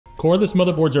Cordless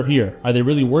motherboards are here. Are they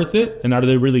really worth it? And are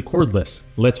they really cordless?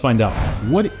 Let's find out.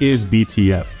 What is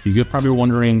BTF? You're probably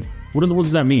wondering, what in the world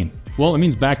does that mean? Well, it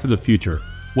means back to the future.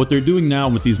 What they're doing now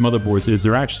with these motherboards is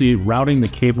they're actually routing the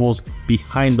cables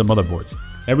behind the motherboards.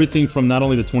 Everything from not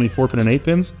only the 24-pin and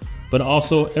 8-pins, but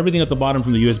also everything at the bottom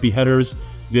from the USB headers,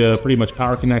 the pretty much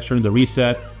power connection, the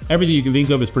reset, everything you can think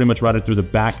of is pretty much routed through the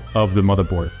back of the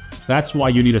motherboard. That's why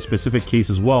you need a specific case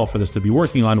as well for this to be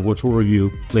working on, which we'll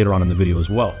review later on in the video as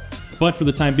well. But for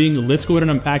the time being, let's go ahead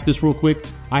and unpack this real quick.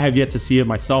 I have yet to see it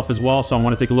myself as well, so I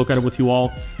want to take a look at it with you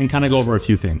all and kind of go over a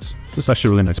few things. This is actually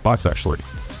a really nice box, actually.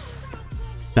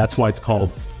 That's why it's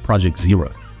called Project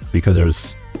Zero, because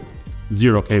there's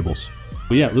 0 cables.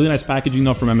 But yeah, really nice packaging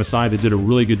though from MSI. They did a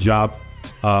really good job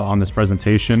on this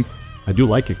presentation. I do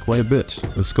like it quite a bit.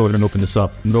 Let's go ahead and open this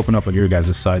up. I'm gonna open up on your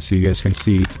guys' side so you guys can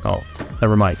see. Oh,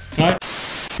 never mind. All right.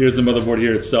 Here's the motherboard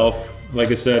here itself.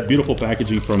 Like I said, beautiful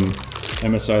packaging from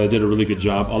MSI. They did a really good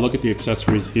job. I'll look at the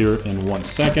accessories here in 1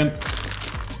 second.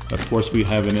 Of course, we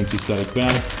have an anti-static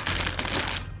bag,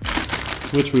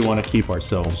 which we want to keep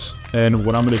ourselves. And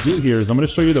what I'm going to do here is I'm going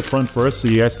to show you the front first so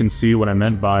you guys can see what I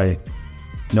meant by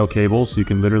no cables. You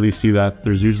can literally see that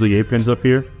there's usually 8 pins up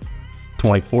here,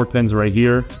 24 pins right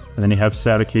here, and then you have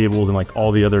SATA cables and like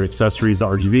all the other accessories, the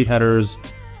RGB headers,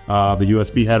 the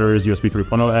USB headers, USB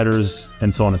 3.0 headers,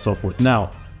 and so on and so forth.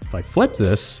 Now, if I flip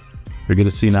this, you're going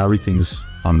to see now everything's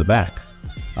on the back.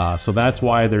 So that's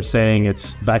why they're saying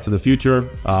it's back to the future,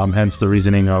 hence the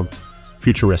reasoning of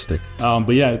futuristic. But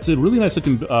yeah, it's a really nice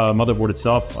looking motherboard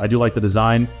itself. I do like the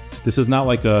design. This is not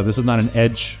like this is not an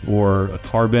edge or a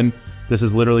carbon. This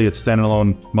is literally its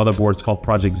standalone motherboard. It's called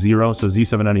Project Zero. So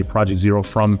Z790 Project Zero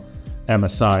from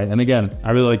MSI. And again,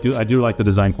 I do like the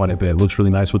design quite a bit. It looks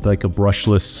really nice with like a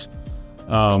brushless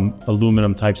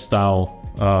aluminum type style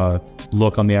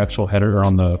look on the actual header or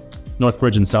on the North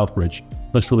Bridge and South Bridge.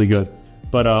 Looks really good.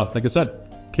 But like I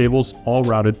said, cables all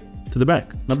routed to the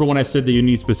back. Number one, I said that you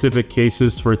need specific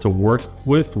cases for it to work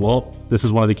with. Well, this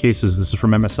is one of the cases. This is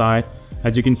from MSI.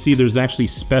 As you can see, there's actually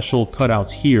special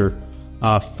cutouts here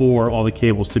for all the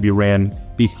cables to be ran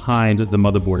behind the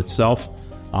motherboard itself.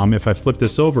 If I flip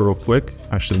this over real quick,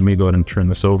 actually, let me go ahead and turn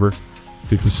this over.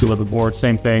 You can see the board,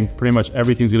 same thing. Pretty much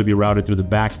everything's gonna be routed through the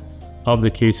back of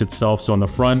the case itself. So on the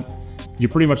front, you're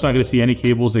pretty much not gonna see any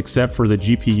cables except for the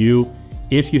GPU.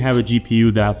 If you have a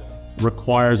GPU that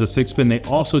requires a 6-pin, they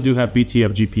also do have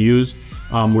BTF GPUs,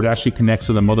 which actually connects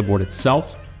to the motherboard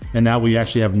itself. And now we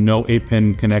actually have no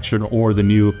 8-pin connection or the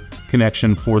new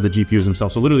connection for the GPUs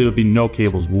themselves. So literally there'll be no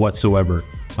cables whatsoever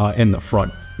in the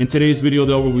front. In today's video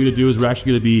though, what we're gonna do is we're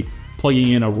actually gonna be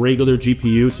plugging in a regular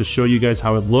GPU to show you guys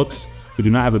how it looks. We do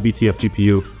not have a BTF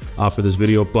GPU for this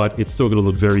video, but it's still gonna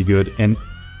look very good. And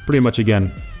pretty much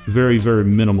again, very, very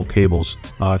minimal cables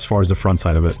as far as the front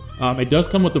side of it. It does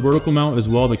come with the vertical mount as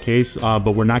well, the case,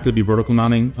 but we're not gonna be vertical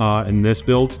mounting in this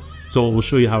build. So we'll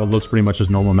show you how it looks pretty much as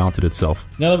normal mounted itself.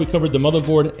 Now that we covered the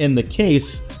motherboard and the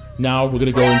case, now we're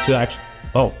gonna go into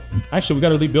actually we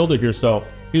got a lead builder here, so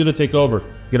he's gonna take over.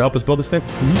 You gonna help us build this thing?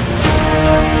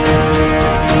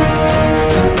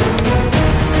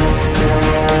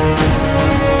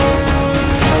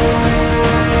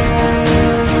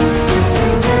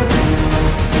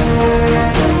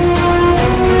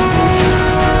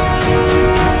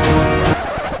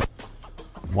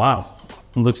 Wow,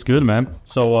 it looks good, man.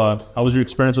 So how was your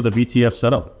experience with the BTF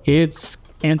setup? It's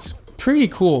pretty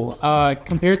cool.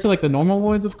 Compared to like the normal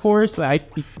ones, of course, I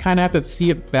kind of have to see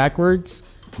it backwards.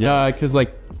 Yeah, because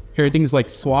like everything's like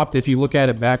swapped if you look at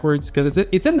it backwards, because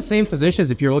it's in the same position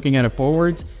as if you're looking at it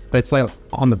forwards, but it's like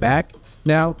on the back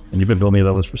now. And you've been building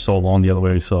those for so long the other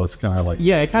way, so it's kind of like,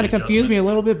 yeah, it kind of confused me a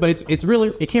little bit, but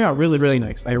it came out really, really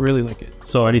nice. I really like it.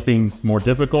 So anything more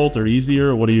difficult or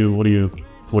easier? What do you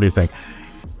think?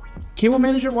 Cable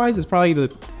management wise is probably going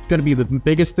to be the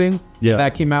biggest thing. Yeah,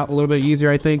 that came out a little bit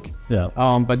easier, I think. Yeah.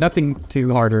 But nothing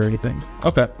too hard or anything.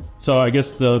 Okay. So I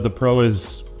guess the pro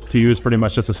is to use pretty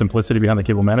much just the simplicity behind the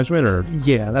cable management, or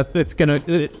yeah,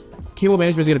 cable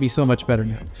management is gonna be so much better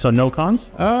now. So no cons?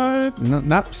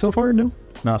 Not so far. No.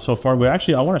 Not so far.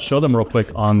 I want to show them real quick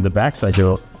on the back side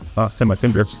here. Hit my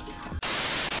fingers.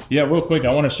 Yeah, real quick.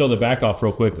 I want to show the back off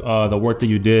real quick. The work that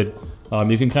you did.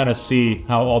 You can kind of see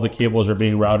how all the cables are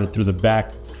being routed through the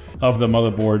back of the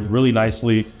motherboard really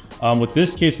nicely. With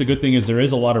this case, the good thing is there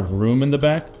is a lot of room in the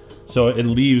back, so it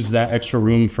leaves that extra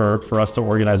room for us to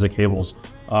organize the cables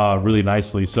really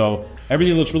nicely. So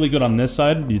everything looks really good on this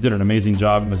side. You did an amazing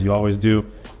job, as you always do.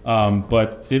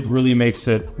 But it really makes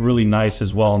it really nice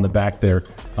as well in the back there,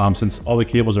 since all the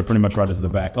cables are pretty much routed to the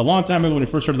back. A long time ago when we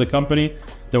first started the company,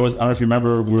 there was, I don't know if you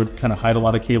remember, we would kind of hide a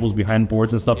lot of cables behind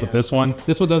boards and stuff. Yeah. With this one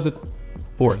does it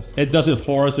for us. It does it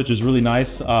for us, which is really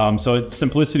nice. So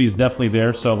simplicity is definitely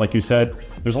there. So like you said,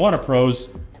 there's a lot of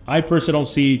pros. I personally don't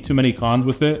see too many cons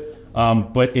with it,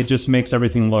 but it just makes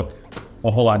everything look a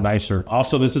whole lot nicer.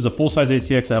 Also, this is a full-size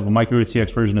ATX. I have a micro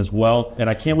ATX version as well, and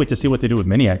I can't wait to see what they do with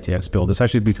mini ATX build. This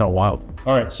actually be kind of wild.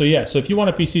 All right, so yeah, so if you want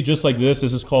a PC just like this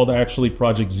is called actually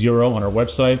Project Zero on our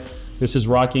website. This is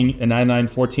rocking a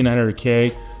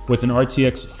 99-14900K with an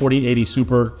RTX 4080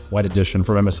 Super White Edition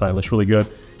from MSI. Looks really good.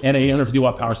 And a 850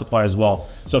 watt power supply as well.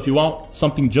 So if you want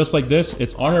something just like this,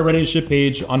 it's on our ready to ship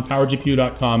page on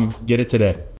PowerGPU.com. Get it today.